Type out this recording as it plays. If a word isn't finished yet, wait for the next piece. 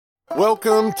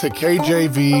Welcome to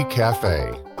KJV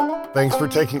Cafe. Thanks for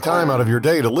taking time out of your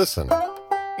day to listen.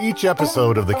 Each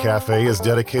episode of the Cafe is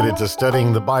dedicated to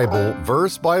studying the Bible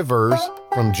verse by verse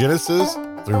from Genesis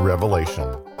through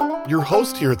Revelation. Your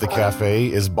host here at the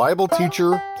Cafe is Bible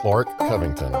teacher Clark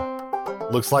Covington.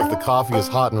 Looks like the coffee is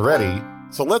hot and ready,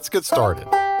 so let's get started.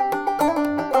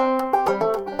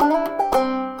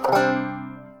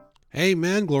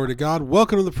 Amen. Glory to God.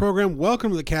 Welcome to the program.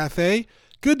 Welcome to the Cafe.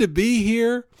 Good to be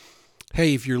here.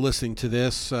 Hey, if you're listening to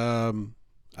this,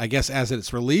 I guess as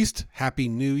it's released, Happy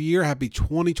New Year. Happy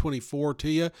 2024 to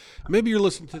you. Maybe you're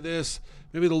listening to this.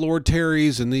 Maybe the Lord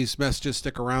tarries and these messages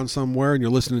stick around somewhere and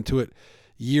you're listening to it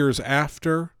years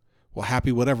after. Well,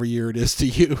 happy whatever year it is to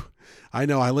you. I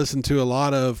know I listened to a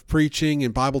lot of preaching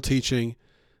and Bible teaching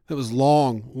that was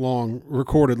long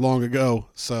recorded long ago.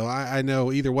 So I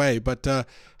know either way. But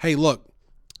hey, look,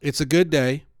 it's a good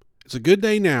day. It's a good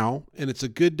day now, and it's a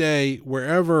good day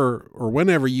wherever or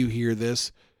whenever you hear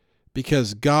this,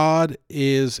 because God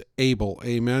is able.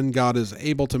 Amen. God is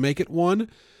able to make it one.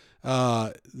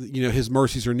 His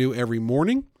mercies are new every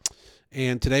morning.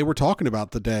 And today we're talking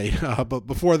about the day. But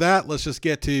before that, let's just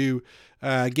get to,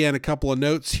 again, a couple of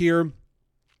notes here.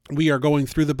 We are going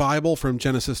through the Bible from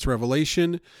Genesis to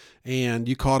Revelation, and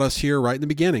you caught us here right in the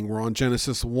beginning. We're on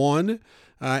Genesis 1,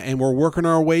 and we're working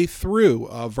our way through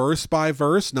verse by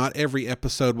verse. Not every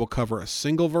episode will cover a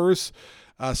single verse.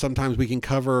 Sometimes we can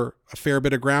cover a fair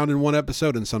bit of ground in one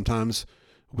episode, and sometimes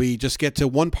we just get to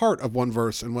one part of one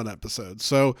verse in one episode.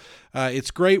 So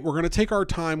it's great. We're going to take our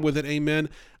time with it. Amen.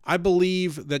 I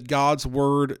believe that God's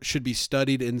Word should be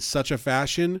studied in such a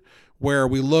fashion where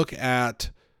we look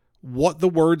at what the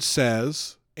Word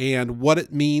says and what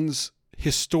it means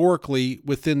historically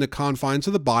within the confines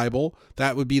of the Bible.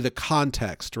 That would be the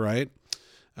context, right?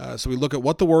 So we look at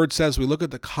what the Word says, we look at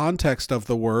the context of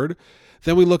the Word,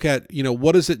 then we look at,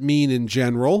 what does it mean in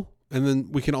general? And then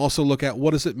we can also look at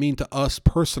what does it mean to us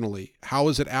personally? How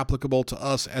is it applicable to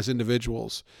us as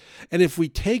individuals? And if we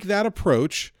take that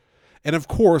approach, and of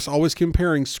course, always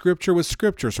comparing Scripture with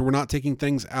Scripture, so we're not taking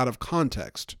things out of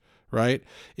context, right?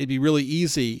 It'd be really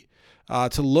easy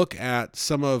to look at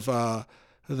some of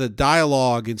the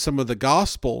dialogue in some of the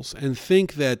Gospels and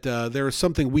think that there is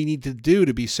something we need to do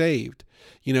to be saved.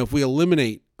 If we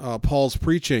eliminate Paul's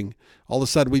preaching, all of a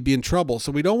sudden we'd be in trouble.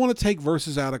 So we don't want to take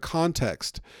verses out of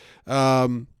context.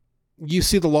 You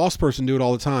see the lost person do it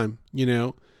all the time.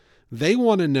 They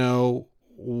want to know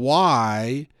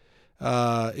why,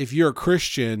 if you're a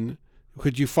Christian,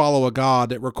 could you follow a God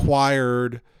that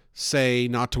required, say,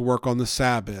 not to work on the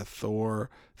Sabbath or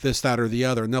this, that, or the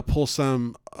other. And they'll pull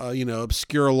some,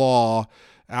 obscure law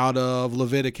out of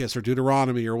Leviticus or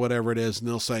Deuteronomy or whatever it is. And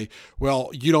they'll say, well,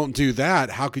 you don't do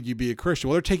that. How could you be a Christian?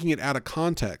 Well, they're taking it out of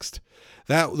context.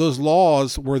 Those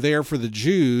laws were there for the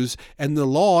Jews. And the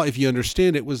law, if you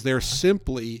understand it, was there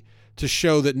simply to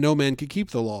show that no man could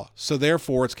keep the law. So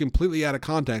therefore, it's completely out of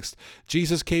context.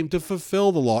 Jesus came to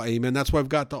fulfill the law. Amen. That's why I've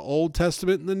got the Old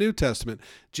Testament and the New Testament.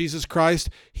 Jesus Christ,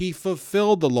 he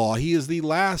fulfilled the law. He is the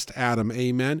last Adam.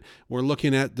 Amen. We're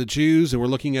looking at the Jews and we're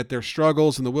looking at their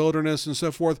struggles in the wilderness and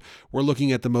so forth. We're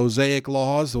looking at the Mosaic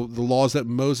laws, the laws that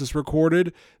Moses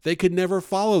recorded. They could never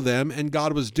follow them, and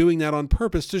God was doing that on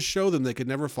purpose to show them they could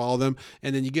never follow them.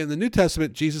 And then you get in the New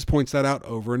Testament, Jesus points that out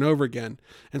over and over again.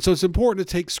 And so it's important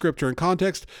to take Scripture in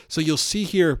context. So you'll see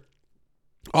here,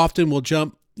 often we'll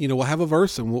jump, we'll have a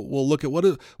verse and we'll look at what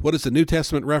does the New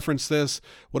Testament reference this?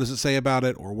 What does it say about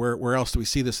it? Or where else do we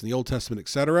see this in the Old Testament,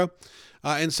 etc.?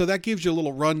 And so that gives you a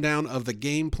little rundown of the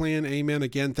game plan. Amen.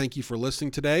 Again, thank you for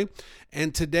listening today.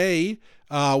 And today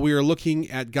we are looking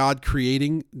at God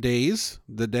creating days,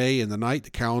 the day and the night, the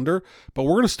calendar. But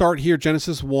we're going to start here,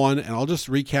 Genesis 1, and I'll just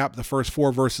recap the first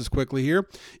 4 verses quickly here.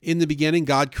 In the beginning,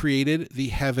 God created the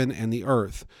heaven and the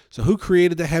earth. So who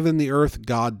created the heaven and the earth?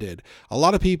 God did. A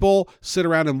lot of people sit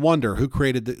around and wonder who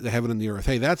created the heaven and the earth.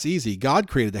 Hey, that's easy. God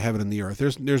created the heaven and the earth.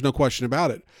 There's no question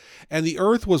about it. And the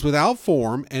earth was without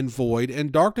form and void,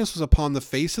 and darkness was upon the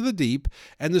face of the deep,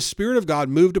 and the Spirit of God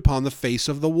moved upon the face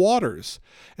of the waters.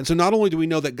 And so not only do we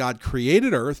know that God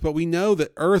created earth, but we know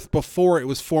that earth, before it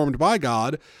was formed by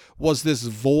God, was this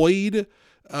void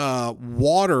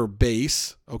water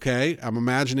base. Okay, I'm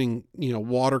imagining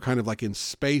water kind of like in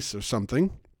space or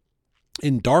something,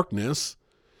 in darkness.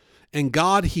 And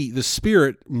God, the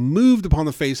Spirit, moved upon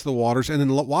the face of the waters. And then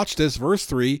watch this, verse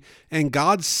 3, and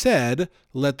God said,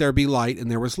 let there be light, and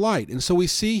there was light. And so we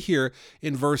see here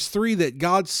in verse 3 that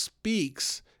God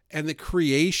speaks and the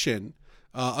creation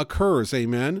occurs.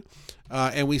 Amen.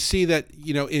 And we see that,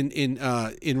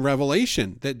 in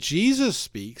Revelation, that Jesus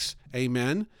speaks.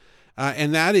 Amen.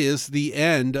 and that is the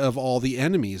end of all the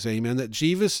enemies, amen, that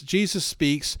Jesus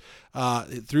speaks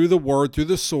through the word, through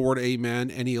the sword, amen,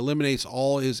 and he eliminates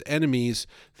all his enemies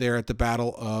there at the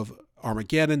battle of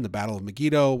Armageddon, the Battle of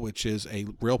Megiddo, which is a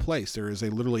real place. There is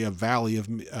literally a valley of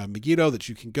Megiddo that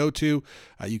you can go to.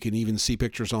 You can even see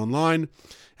pictures online,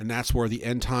 and that's where the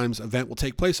end times event will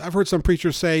take place. I've heard some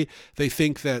preachers say they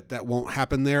think that won't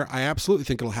happen there. I absolutely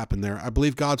think it'll happen there. I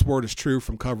believe God's word is true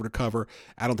from cover to cover.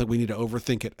 I don't think we need to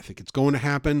overthink it. I think it's going to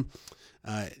happen.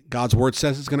 God's word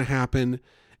says it's going to happen.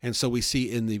 And so we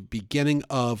see in the beginning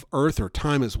of earth, or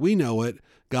time as we know it,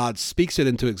 God speaks it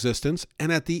into existence.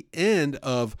 And at the end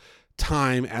of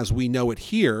time as we know it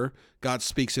here, God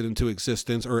speaks it into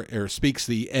existence, or speaks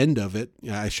the end of it,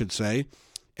 I should say.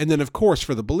 And then, of course,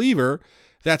 for the believer,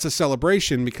 that's a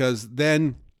celebration, because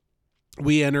then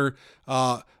we enter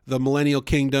the millennial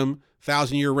kingdom,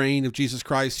 1,000-year reign of Jesus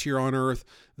Christ here on earth.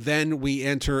 Then we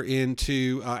enter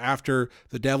into, after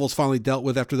the devil's finally dealt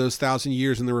with after those 1,000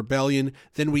 years in the rebellion,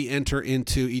 then we enter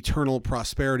into eternal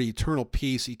prosperity, eternal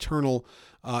peace, eternal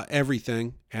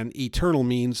everything. And eternal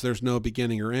means there's no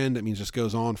beginning or end. It means it just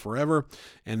goes on forever.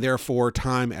 And therefore,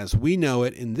 time as we know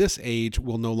it in this age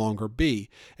will no longer be.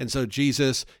 And so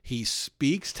Jesus, he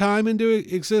speaks time into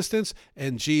existence,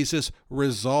 and Jesus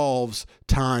resolves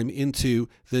time into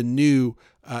the new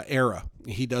era.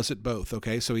 He does it both.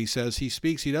 Okay, so he says he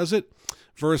speaks, he does it.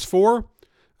 Verse 4,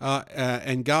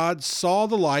 and God saw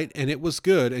the light, and it was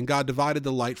good, and God divided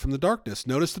the light from the darkness.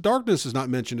 Notice the darkness is not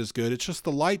mentioned as good. It's just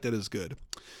the light that is good.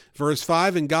 Verse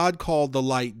 5, and God called the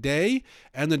light day,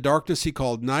 and the darkness he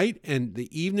called night, and the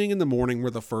evening and the morning were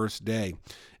the first day.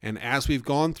 And as we've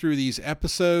gone through these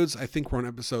episodes, I think we're on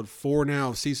episode 4 now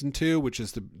of season 2, which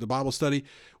is the Bible study,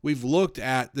 we've looked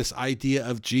at this idea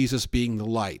of Jesus being the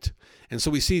light. And so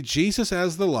we see Jesus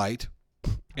as the light,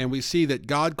 and we see that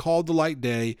God called the light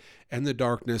day and the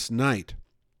darkness night.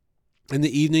 And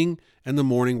the evening and the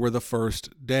morning were the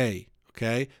first day.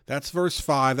 Okay, that's verse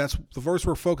 5. That's the verse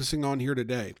we're focusing on here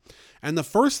today. And the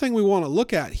first thing we want to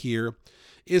look at here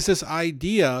is this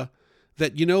idea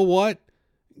that, you know what?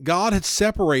 God had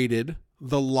separated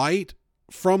the light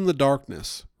from the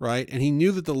darkness, right? And he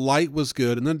knew that the light was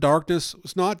good and the darkness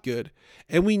was not good.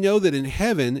 And we know that in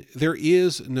heaven, there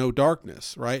is no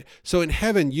darkness, right? So in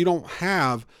heaven, you don't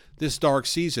have this dark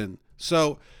season.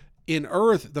 So in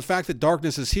earth, the fact that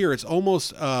darkness is here, it's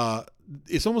almost a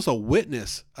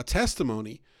witness, a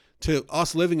testimony to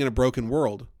us living in a broken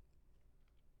world.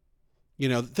 You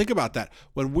know, think about that.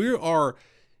 When we are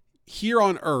here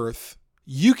on earth,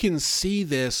 you can see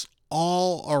this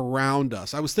all around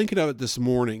us. I was thinking of it this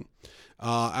morning.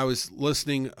 I was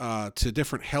listening to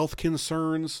different health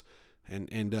concerns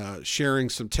and sharing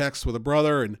some texts with a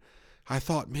brother, and I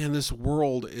thought, man, this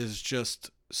world is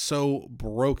just so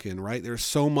broken, right? There's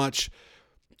so much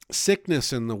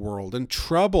sickness in the world and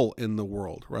trouble in the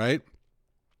world, right?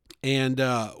 And,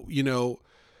 you know,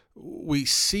 we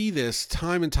see this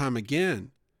time and time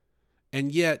again.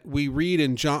 And yet we read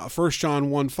in 1 John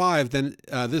 1:5, then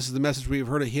this is the message we have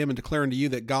heard of him and declare unto you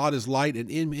that God is light, and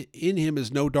in him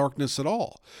is no darkness at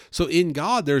all. So in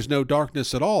God, there's no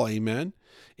darkness at all. Amen.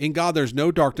 In God, there's no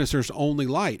darkness. There's only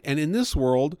light. And in this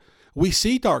world, we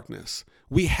see darkness.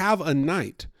 We have a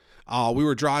night. We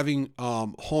were driving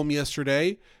home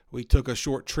yesterday. We took a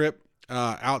short trip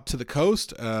out to the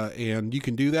coast, and you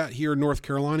can do that here in North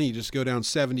Carolina. You just go down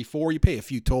 74. You pay a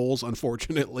few tolls.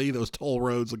 Unfortunately, those toll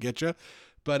roads will get you,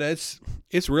 but it's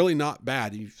really not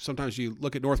bad. Sometimes you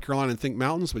look at North Carolina and think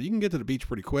mountains, but you can get to the beach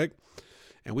pretty quick.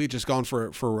 And we had just gone for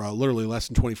literally less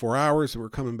than 24 hours, and we're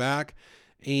coming back.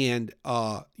 And,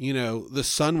 you know, the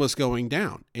sun was going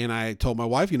down, and I told my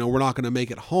wife, you know, we're not going to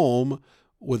make it home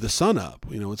with the sun up.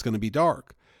 You know, it's going to be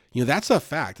dark. You know, that's a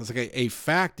fact. It's like a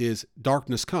fact is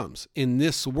darkness comes in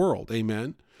this world.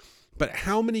 Amen. But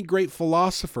how many great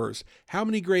philosophers, how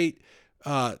many great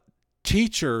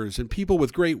teachers and people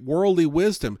with great worldly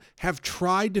wisdom have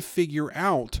tried to figure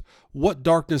out what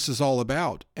darkness is all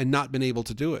about and not been able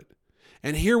to do it.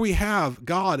 And here we have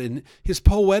God in his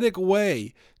poetic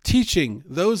way teaching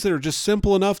those that are just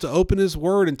simple enough to open his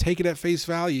word and take it at face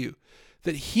value,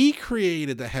 that he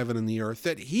created the heaven and the earth,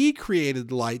 that he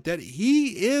created light, that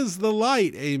he is the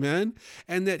light, amen,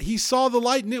 and that he saw the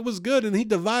light and it was good and he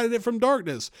divided it from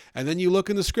darkness. And then you look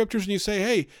in the scriptures and you say,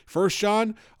 hey, 1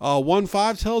 John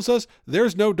 1:5 tells us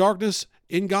there's no darkness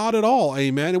in God at all,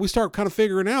 amen. And we start kind of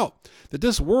figuring out that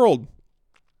this world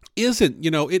isn't, you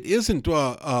know, it isn't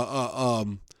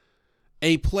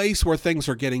a place where things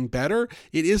are getting better.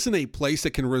 It isn't a place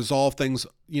that can resolve things,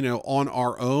 you know, on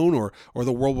our own, or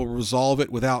the world will resolve it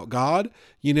without God.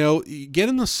 You know, get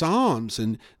in the Psalms,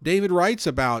 and David writes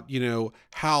about, you know,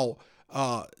 how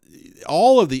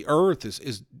All of the earth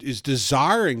is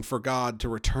desiring for God to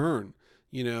return.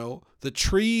 The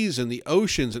trees and the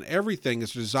oceans and everything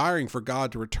is desiring for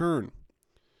God to return.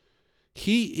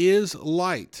 He is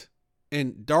light,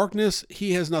 and darkness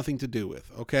he has nothing to do with,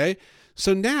 okay?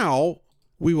 So now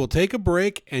we will take a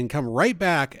break and come right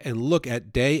back and look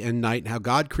at day and night and how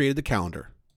God created the calendar.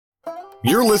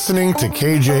 You're listening to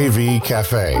KJV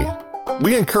Cafe.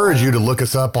 We encourage you to look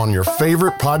us up on your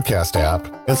favorite podcast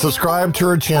app and subscribe to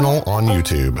our channel on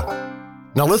YouTube.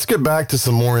 Now let's get back to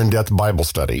some more in-depth Bible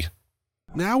study.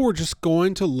 Now we're just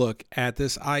going to look at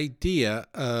this idea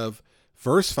of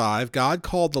verse 5, God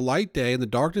called the light day, and the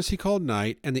darkness he called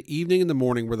night, and the evening and the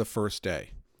morning were the first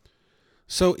day.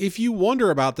 So if you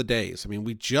wonder about the days,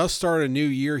 we just started a new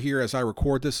year here as I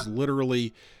record this,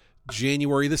 literally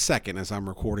January the 2nd as I'm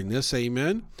recording this,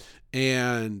 amen?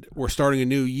 And we're starting a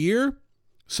new year.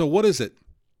 So what is it?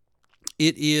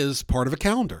 It is part of a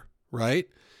calendar, right?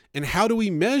 And how do we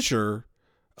measure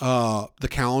the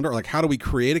calendar? Like, how do we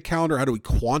create a calendar? How do we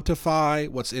quantify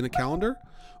what's in a calendar?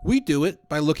 We do it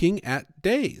by looking at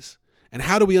days. And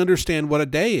how do we understand what a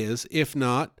day is, if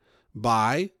not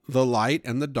by the light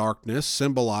and the darkness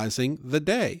symbolizing the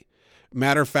day?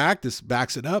 Matter of fact, this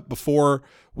backs it up. Before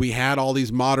we had all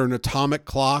these modern atomic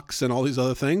clocks and all these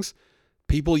other things,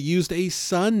 people used a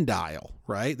sundial,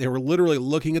 right? They were literally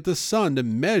looking at the sun to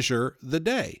measure the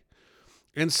day.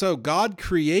 And so God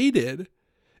created,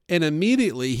 and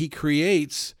immediately he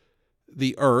creates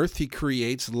the earth, he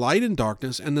creates light and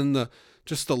darkness, and then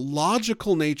just the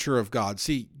logical nature of God.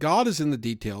 See, God is in the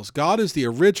details. God is the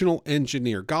original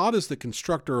engineer. God is the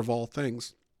constructor of all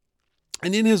things.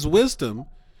 And in his wisdom,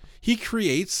 he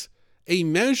creates a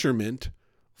measurement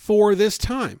for this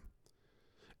time.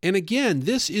 And again,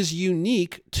 this is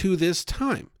unique to this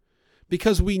time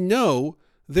because we know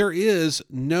there is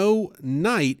no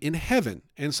night in heaven.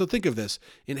 And so think of this.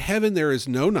 In heaven, there is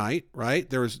no night, right?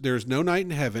 There's no night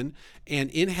in heaven.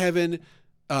 And in heaven,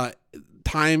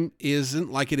 time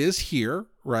isn't like it is here,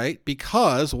 right?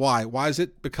 Because why? Why is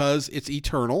it? Because it's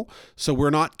eternal. So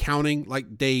we're not counting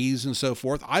like days and so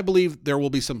forth. I believe there will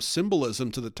be some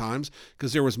symbolism to the times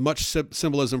because there was much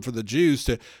symbolism for the Jews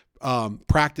to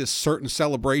practice certain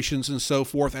celebrations and so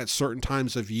forth at certain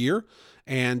times of year.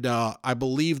 And I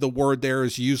believe the word there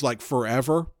is used like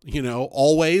forever,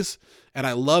 always. And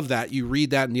I love that. You read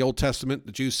that in the Old Testament,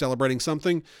 the Jews celebrating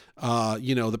something,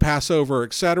 the Passover,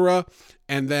 etc.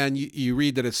 And then you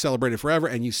read that it's celebrated forever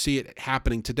and you see it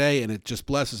happening today. And it just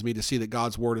blesses me to see that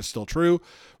God's word is still true.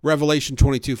 Revelation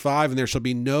 22:5, and there shall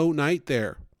be no night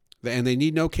there. And they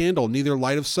need no candle, neither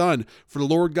light of sun. For the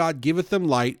Lord God giveth them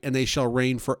light, and they shall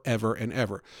reign forever and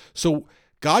ever. So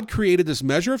God created this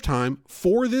measure of time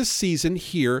for this season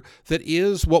here that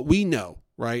is what we know,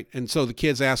 right? And so the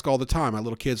kids ask all the time, my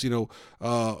little kids, who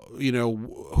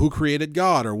created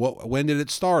God, or when did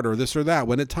it start, or this or that?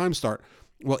 When did time start?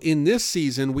 Well, in this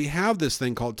season, we have this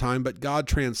thing called time, but God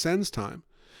transcends time.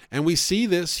 And we see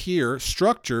this here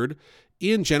structured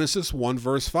in Genesis 1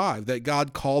 verse 5, that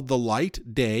God called the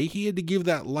light day. He had to give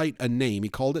that light a name. He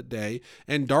called it day.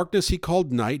 And darkness he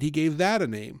called night. He gave that a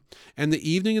name. And the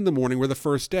evening and the morning were the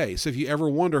first day. So if you ever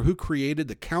wonder who created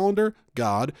the calendar,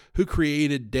 God. Who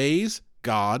created days,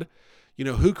 God.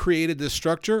 Who created this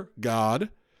structure, God.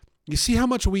 You see how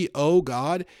much we owe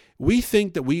God? We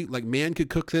think that man could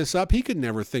cook this up. He could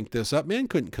never think this up. Man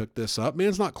couldn't cook this up.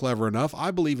 Man's not clever enough.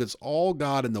 I believe it's all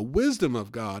God and the wisdom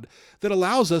of God that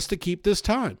allows us to keep this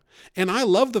time. And I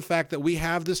love the fact that we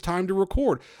have this time to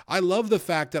record. I love the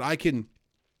fact that I can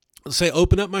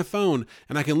open up my phone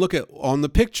and I can look at on the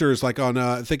pictures, like on,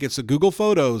 I think it's a Google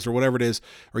Photos or whatever it is,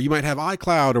 or you might have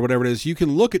iCloud or whatever it is. You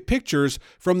can look at pictures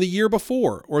from the year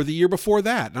before or the year before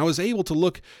that. And I was able to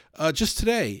look just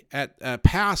today at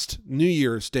past New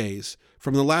Year's days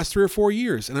from the last 3 or 4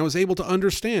 years. And I was able to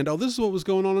understand, this is what was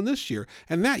going on in this year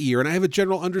and that year. And I have a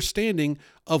general understanding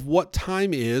of what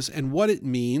time is and what it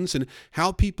means and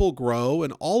how people grow.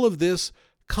 And all of this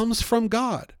comes from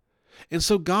God. And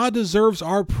so God deserves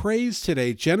our praise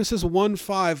today. Genesis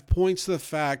 1:5 points to the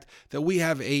fact that we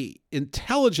have an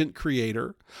intelligent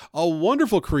creator, a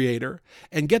wonderful creator,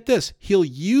 and get this, he'll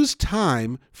use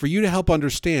time for you to help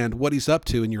understand what he's up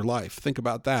to in your life. Think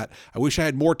about that. I wish I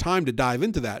had more time to dive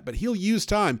into that, but he'll use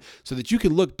time so that you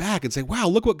can look back and say, wow,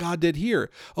 look what God did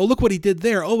here. Oh, look what he did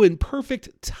there. Oh, in perfect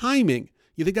timing.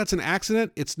 You think that's an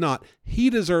accident? It's not. He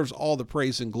deserves all the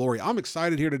praise and glory. I'm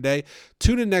excited here today.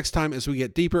 Tune in next time as we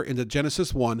get deeper into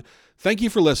Genesis 1. Thank you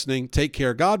for listening. Take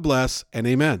care. God bless, and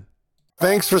amen.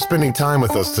 Thanks for spending time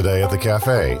with us today at the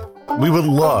cafe. We would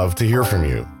love to hear from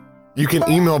you. You can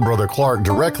email Brother Clark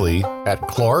directly at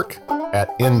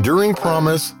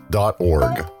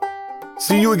clark@enduringpromise.org.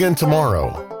 See you again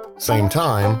tomorrow. Same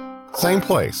time, same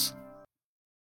place.